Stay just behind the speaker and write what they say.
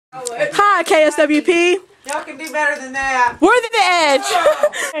Hi, KSWP. Y'all can do better than that. We're the edge.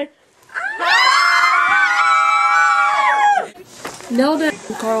 Nelda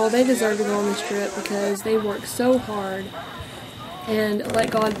and Carl, they deserve to go on this trip because they worked so hard and let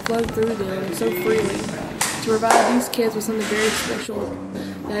God flow through them so freely to provide these kids with something very special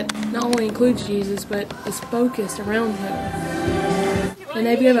that not only includes Jesus but is focused around Him. And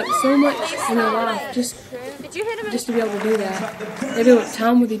they give up so much in their life just to be able to do that. They give up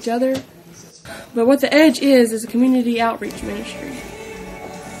time with each other. But what the Edge is a community outreach ministry.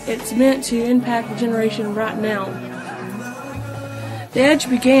 It's meant to impact the generation right now. The Edge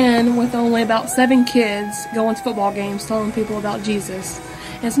began with only about 7 kids going to football games telling people about Jesus.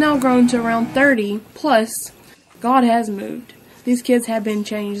 And it's now grown to around 30, plus God has moved. These kids have been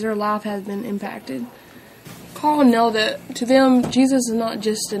changed. Their life has been impacted. Carl and Nelda, to them, Jesus is not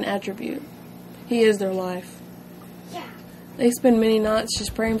just an attribute. He is their life. They spend many nights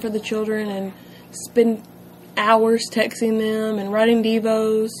just praying for the children and spend hours texting them and writing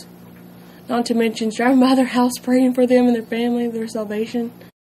devos. Not to mention driving by their house praying for them and their family, their salvation.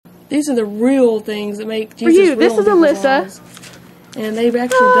 These are the real things that make Jesus real. This is Alyssa. And they've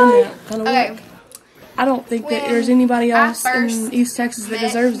actually done that kind of work. I don't think that there's anybody else in East Texas that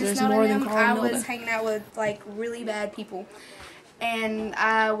deserves this more than Carl and Nelda. I was hanging out with like really bad people. And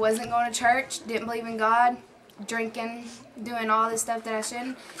I wasn't going to church, didn't believe in God, drinking, doing all this stuff that I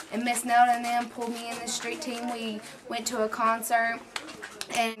shouldn't. And Miss Nelda and them pulled me in the street team. We went to a concert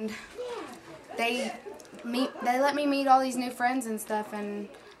and they let me meet all these new friends and stuff, and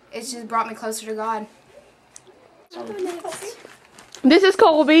it's just brought me closer to God. This is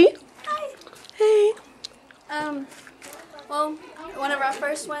Colby. Hi. Hey. Well, whenever I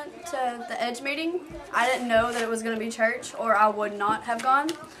first went to the Edge meeting, I didn't know that it was going to be church, or I would not have gone.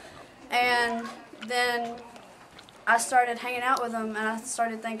 And then I started hanging out with them, and I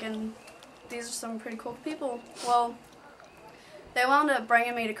started thinking, these are some pretty cool people. Well, they wound up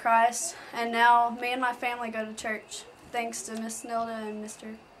bringing me to Christ, and now me and my family go to church, thanks to Miss Nilda and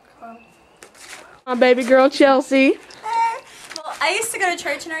Mr. Carl. My baby girl, Chelsea. Well, I used to go to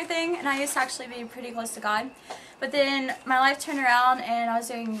church and everything, and I used to actually be pretty close to God. But then my life turned around, and I was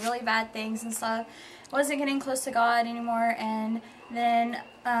doing really bad things and stuff. I wasn't getting close to God anymore, and then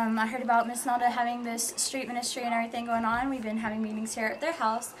I heard about Miss Nelda having this street ministry and everything going on. We've been having meetings here at their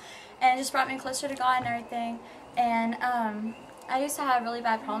house, and it just brought me closer to God and everything. And I used to have really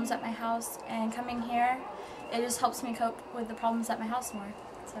bad problems at my house, and coming here, it just helps me cope with the problems at my house more.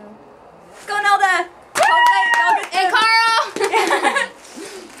 So, go Nelda! And Carl!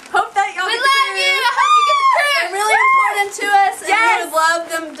 Hope that y'all We love you! I hope you get the cruise! They're really important to us, and we would love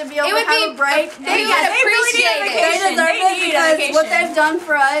them to be able to have a break. They would appreciate it. They deserve it because what they've done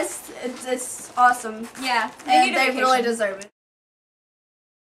for us, it's awesome. Yeah, And they really deserve it.